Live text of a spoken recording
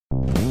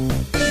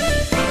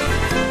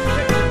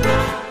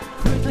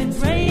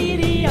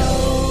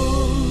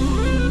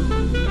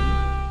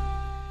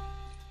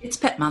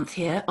Month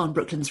here on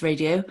Brooklands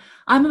Radio.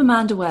 I'm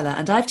Amanda Weller,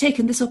 and I've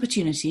taken this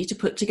opportunity to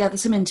put together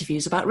some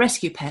interviews about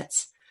rescue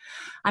pets.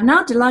 I'm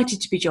now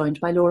delighted to be joined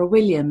by Laura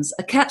Williams,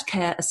 a cat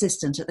care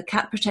assistant at the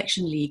Cat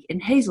Protection League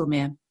in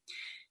Haslemere.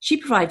 She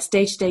provides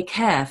day-to-day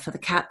care for the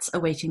cats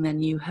awaiting their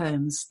new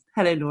homes.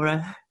 Hello,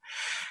 Laura.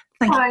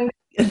 Hi.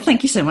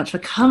 Thank you so much for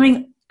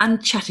coming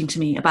and chatting to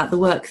me about the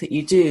work that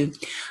you do.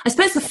 I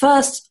suppose the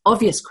first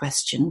obvious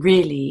question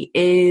really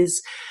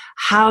is,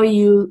 how are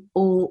you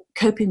all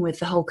coping with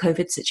the whole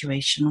COVID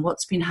situation?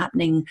 What's been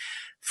happening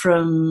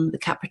from the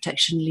Cat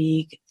Protection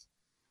League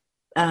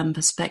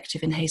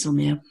perspective in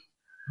Haslemere?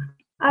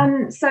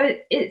 So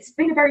it's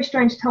been a very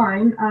strange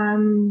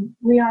time.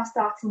 We are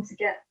starting to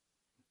get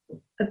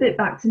a bit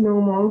back to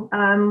normal.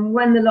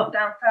 When the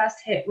lockdown first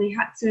hit, we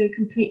had to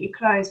completely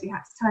close. We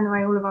had to turn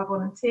away all of our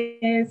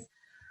volunteers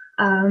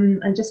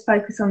and just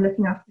focus on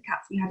looking after the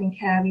cats we had in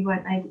care. We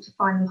weren't able to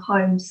find them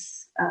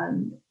homes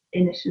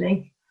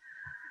initially.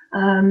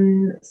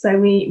 So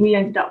we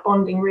ended up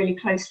bonding really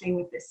closely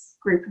with this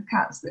group of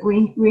cats that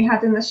we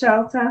had in the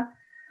shelter.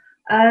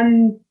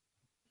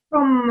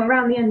 From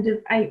around the end of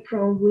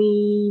April,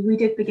 we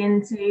did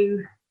begin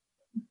to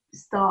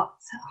start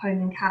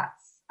homing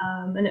cats.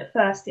 And at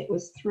first it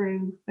was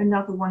through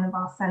another one of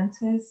our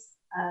centres.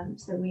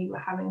 So we were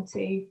having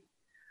to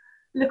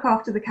look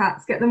after the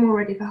cats, get them all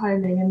ready for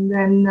homing, and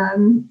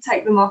then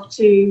take them off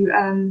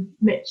to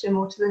Mitcham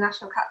or to the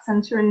National Cat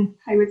Centre in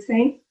Haywards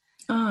Heath.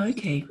 Oh,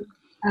 okay.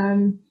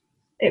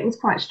 It was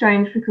quite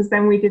strange because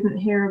then we didn't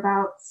hear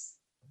about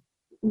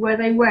where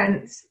they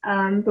went,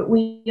 but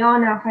we are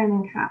now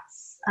homing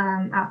cats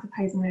out of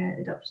Haslemere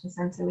Adoption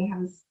Centre. We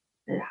have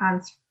a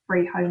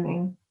hands-free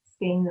homing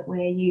scheme that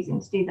we're using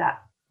to do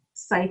that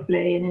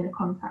safely and in a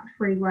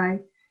contact-free way.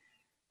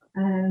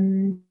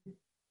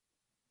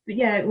 But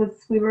yeah,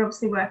 we were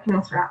obviously working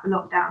all throughout the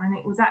lockdown, and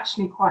it was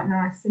actually quite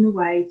nice in a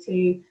way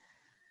to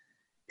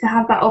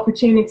have that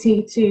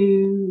opportunity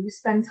to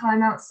spend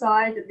time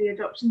outside at the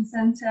adoption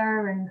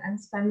centre and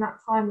spend that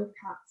time with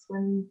cats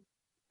when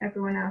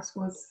everyone else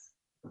was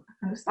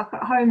kind of stuck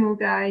at home all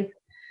day.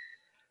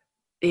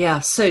 Yeah,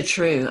 so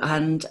true.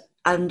 And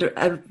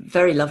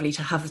very lovely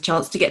to have the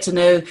chance to get to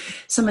know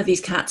some of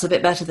these cats a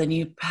bit better than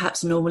you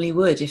perhaps normally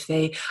would if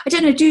they, I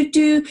don't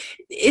know,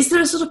 is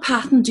there a sort of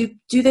pattern?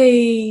 Do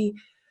they,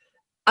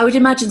 I would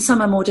imagine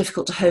some are more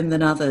difficult to home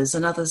than others,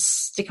 and others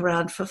stick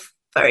around for a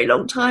very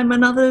long time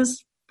and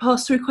others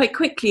pass through quite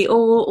quickly,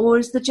 or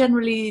is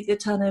generally the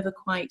turnover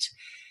quite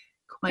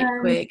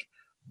quick?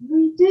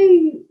 We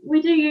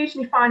do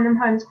usually find them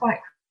homes quite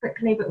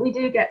quickly, but we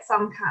do get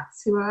some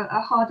cats who are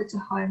harder to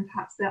home.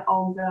 Perhaps they're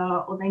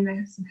older, or they may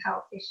have some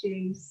health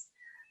issues,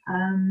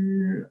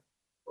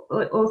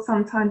 or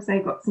sometimes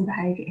they've got some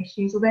behaviour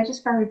issues, or they're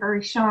just very,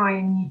 very shy,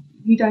 and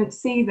you don't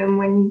see them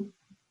when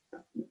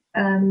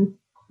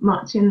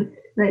much, and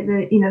they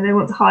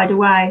want to hide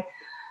away.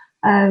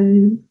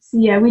 So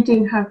yeah, we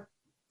do have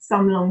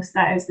some long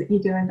stayers that you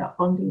do end up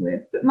bonding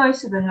with, but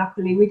most of them,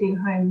 luckily, we do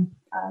home.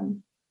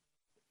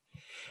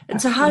 And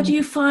so how do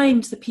you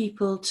find the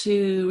people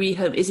to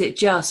rehome? Is it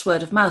just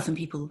word of mouth and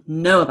people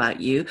know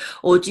about you,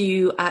 or do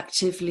you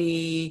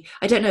actively,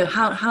 I don't know,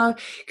 how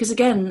because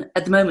again,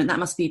 at the moment, that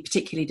must be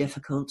particularly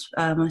difficult.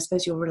 I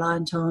suppose you're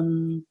reliant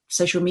on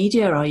social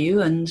media, are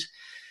you? And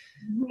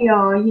we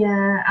are,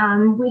 yeah.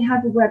 We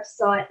have a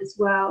website as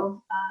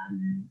well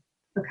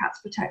for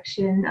Cats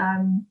Protection.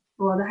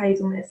 For the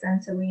Haslemere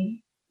Centre,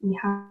 we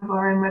have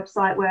our own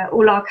website where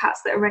all our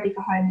cats that are ready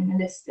for homing are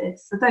listed.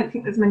 So I don't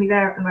think there's many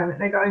there at the moment.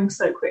 They're going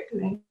so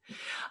quickly.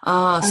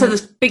 So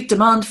there's big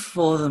demand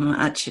for them,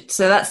 actually.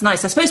 So that's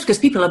nice. I suppose because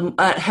people are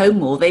at home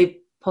more, they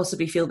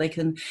possibly feel they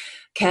can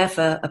care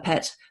for a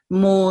pet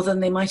more than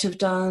they might have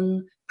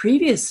done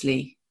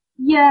previously.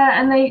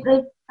 Yeah, and they've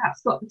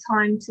perhaps got the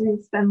time to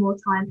spend more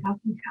time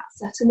helping cats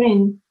settle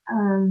in,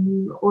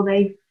 or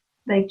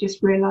they've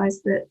just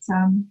realised that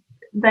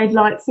they'd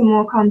like some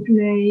more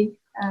company.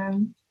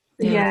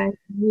 Yeah,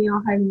 we are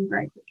homing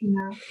very quickly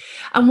now.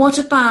 And what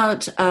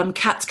about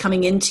cats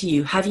coming into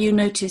you? Have you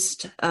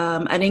noticed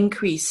an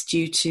increase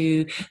due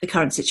to the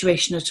current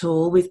situation at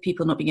all, with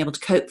people not being able to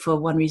cope for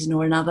one reason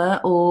or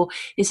another? Or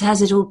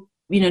has it all,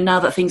 now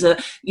that things are,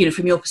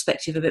 from your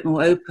perspective, a bit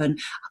more open,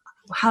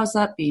 how's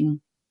that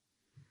been?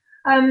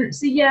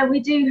 So yeah, we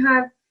do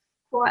have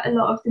quite a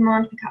lot of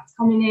demand for cats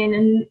coming in,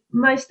 and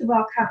most of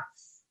our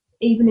cats,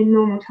 even in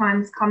normal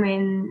times, come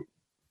in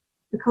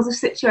because of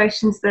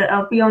situations that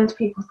are beyond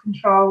people's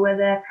control, where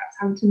they're perhaps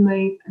having to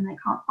move and they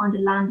can't find a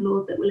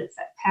landlord that will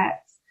accept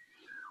pets,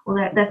 or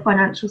their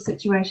financial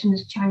situation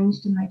has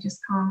changed and they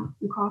just can't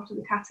look after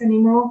the cat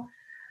anymore.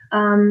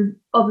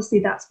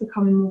 Obviously, that's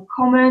becoming more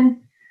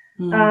common.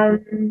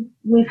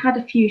 We've had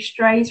a few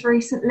strays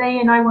recently,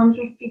 and I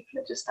wonder if people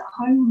are just at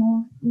home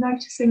or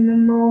noticing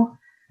them more.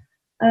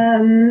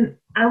 And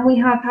we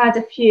have had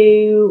a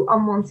few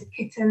unwanted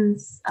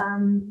kittens,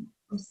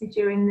 obviously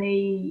during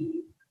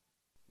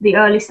the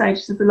early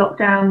stages of the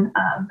lockdown.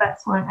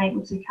 Vets weren't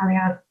able to carry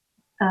out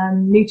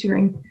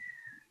neutering,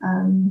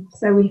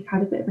 so we've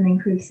had a bit of an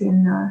increase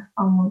in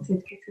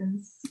unwanted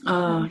kittens.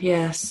 Oh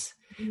yes,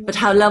 But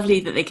how lovely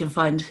that they can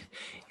find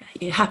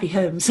happy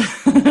homes.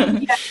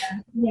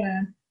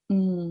 Yeah.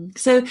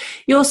 So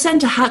your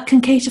centre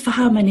can cater for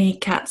how many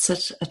cats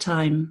at a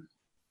time?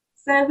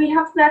 So we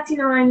have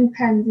 39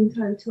 pens in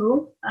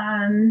total.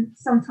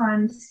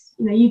 Sometimes,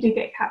 you do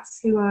get cats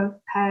who are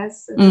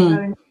pairs, so they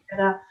go in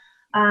together.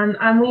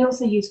 And we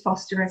also use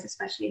fosterers,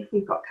 especially if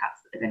we've got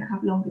cats that are going to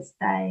have longer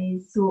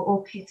stays,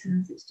 or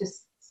kittens. It's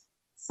just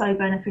so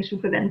beneficial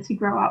for them to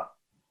grow up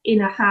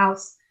in a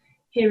house,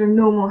 hearing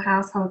normal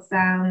household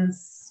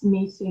sounds,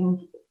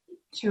 meeting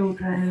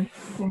children,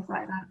 things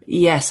like that.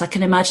 Yes, I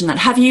can imagine that.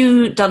 Have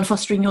you done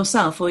fostering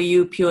yourself, or are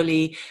you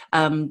purely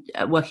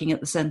working at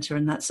the centre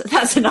and that's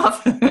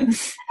enough?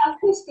 I've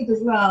fostered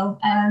as well.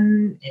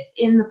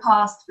 In the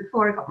past,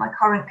 before I got my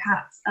current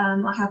cat,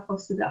 I have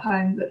fostered at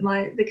home, but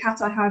the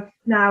cat I have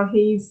now,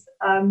 he's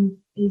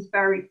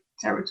very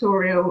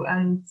territorial,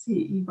 and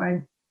he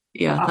won't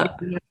put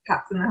up with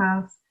cats in the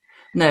house.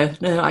 No,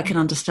 I can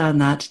understand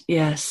that.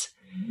 Yes.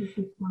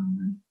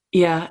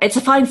 Yeah, it's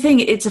a fine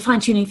thing. It's a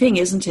fine-tuning thing,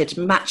 isn't it?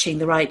 Matching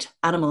the right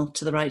animal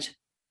to the right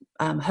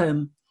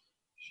home.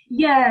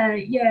 Yeah.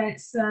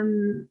 It's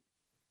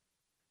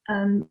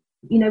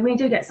we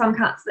do get some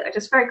cats that are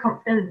just very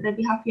confident they'd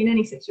be happy in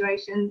any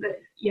situation. But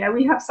yeah,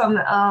 we have some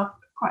that are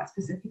quite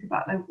specific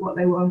about what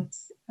they want.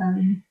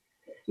 They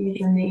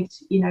need,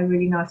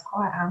 really nice,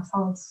 quiet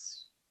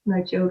households,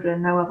 no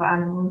children, no other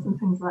animals, and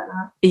things like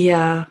that.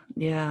 Yeah.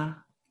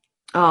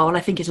 Oh, well, I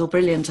think it's all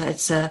brilliant.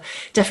 It's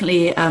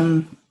definitely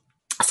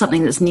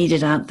something that's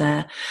needed out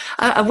there.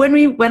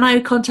 When I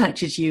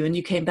contacted you and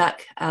you came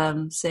back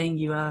saying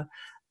you are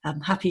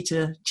happy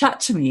to chat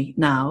to me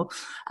now,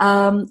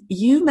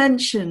 you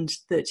mentioned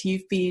that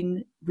you've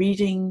been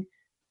reading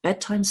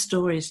bedtime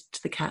stories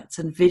to the cats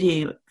and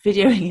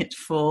videoing it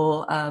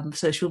for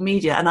social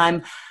media, and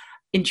I'm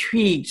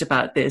intrigued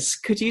about this.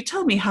 Could you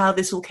tell me how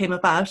this all came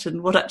about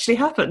and what actually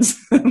happens?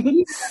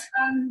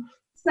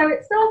 So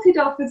it started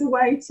off as a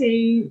way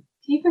to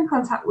keep in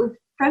contact with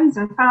friends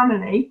and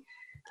family.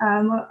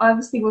 I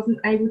obviously wasn't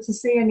able to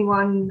see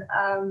anyone,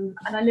 and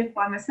I lived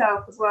by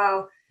myself as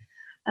well.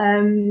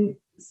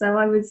 So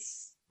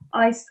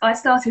I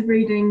started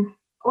reading.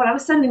 Well, I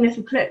was sending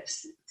little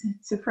clips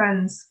to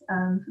friends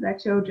for their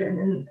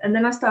children, and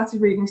then I started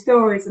reading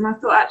stories. And I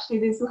thought, actually,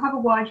 this will have a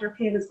wider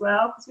appeal as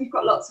well, because we've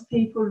got lots of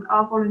people,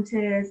 our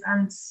volunteers,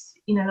 and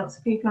lots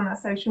of people on our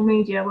social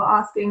media were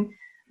asking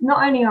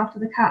not only after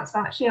the cats, but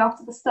actually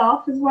after the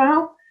staff as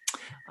well.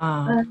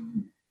 So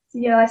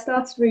yeah, I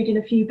started reading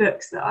a few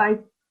books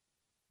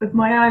of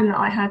my own that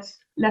I had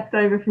left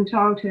over from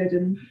childhood,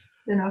 and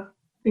then I've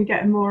been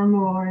getting more and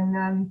more,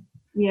 and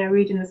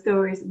reading the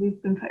stories.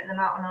 We've been putting them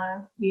out on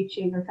our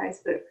YouTube and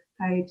Facebook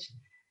page.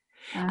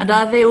 And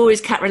are they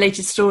always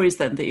cat-related stories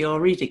then that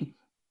you're reading?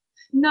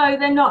 No,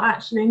 they're not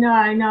actually. No,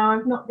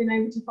 I've not been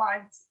able to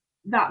find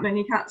that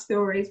many cat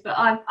stories, but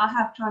I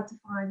have tried to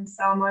find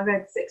some. I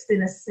read Six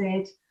Dinners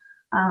Sid,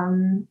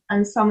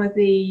 and some of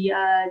the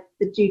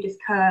Judith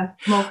Kerr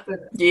moth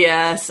books.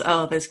 Yes,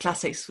 those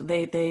classics.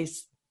 They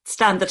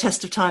stand the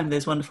test of time.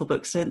 Those wonderful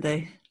books, don't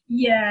they?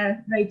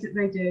 Yeah, they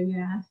do.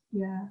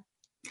 Yeah.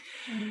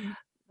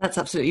 That's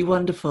absolutely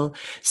wonderful.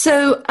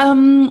 So,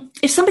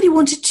 if somebody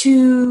wanted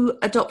to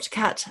adopt a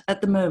cat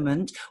at the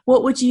moment,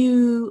 what would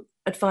you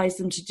advise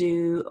them to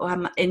do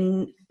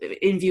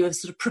in view of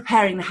sort of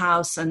preparing the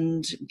house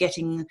and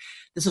getting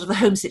the sort of the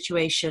home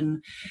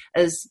situation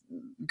as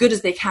good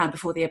as they can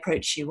before they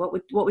approach you? What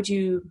would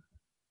you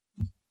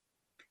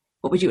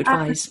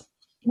advise?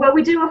 Well,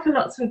 we do offer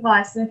lots of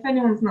advice, so if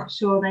anyone's not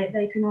sure,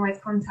 they can always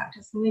contact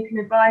us and we can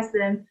advise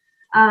them.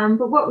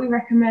 But what we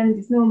recommend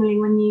is normally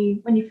when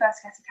you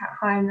first get a cat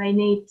home, they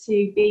need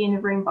to be in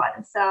a room by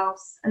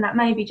themselves, and that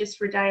may be just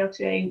for a day or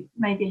two,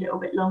 maybe a little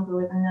bit longer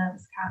with a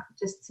nervous cat,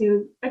 just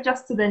to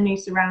adjust to their new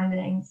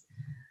surroundings.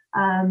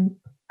 And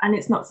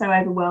it's not so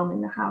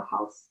overwhelming. The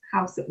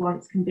house at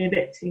once can be a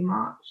bit too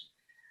much.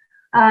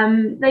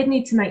 They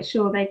need to make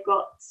sure they've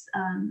got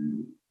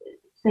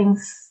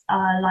things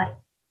like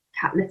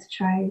cat litter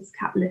trays,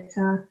 cat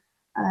litter,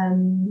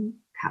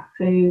 cat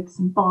food,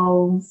 some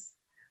bowls,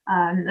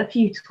 a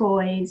few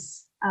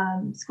toys,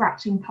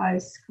 scratching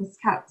posts, because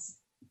cats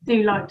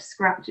do like to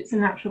scratch. It's a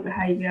natural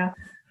behaviour.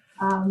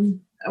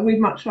 We'd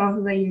much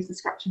rather they use the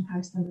scratching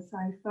post than the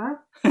sofa.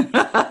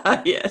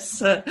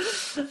 Yes.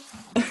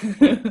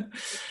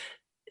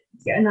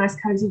 Get a nice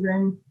cosy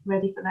room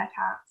ready for their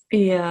cats.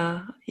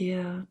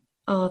 Yeah.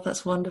 Oh,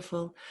 that's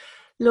wonderful.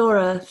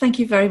 Laura, thank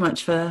you very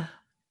much for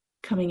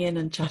coming in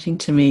and chatting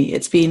to me.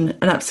 It's been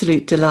an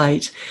absolute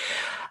delight.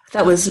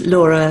 That was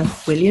Laura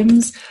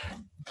Williams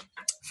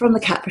from the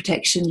Cat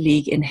Protection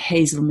League in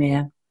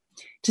Haslemere.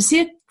 To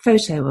see a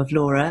photo of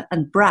Laura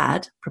and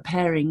Brad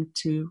preparing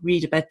to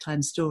read a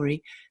bedtime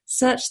story,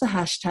 search the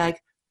hashtag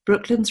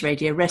Brooklands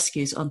Radio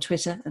Rescues on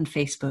Twitter and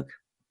Facebook.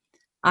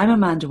 I'm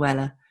Amanda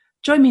Weller.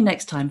 Join me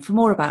next time for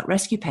more about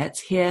rescue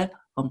pets here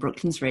on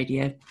Brooklands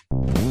Radio.